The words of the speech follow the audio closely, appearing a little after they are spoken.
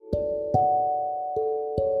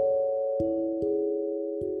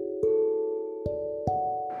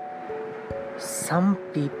Some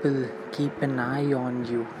people keep an eye on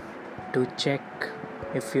you to check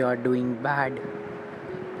if you are doing bad,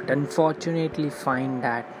 but unfortunately find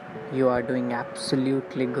that you are doing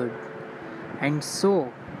absolutely good. And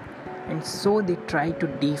so, and so they try to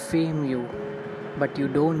defame you, but you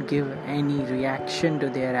don't give any reaction to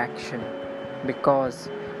their action because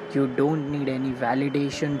you don't need any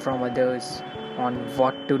validation from others on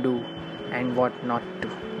what to do and what not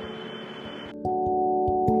to.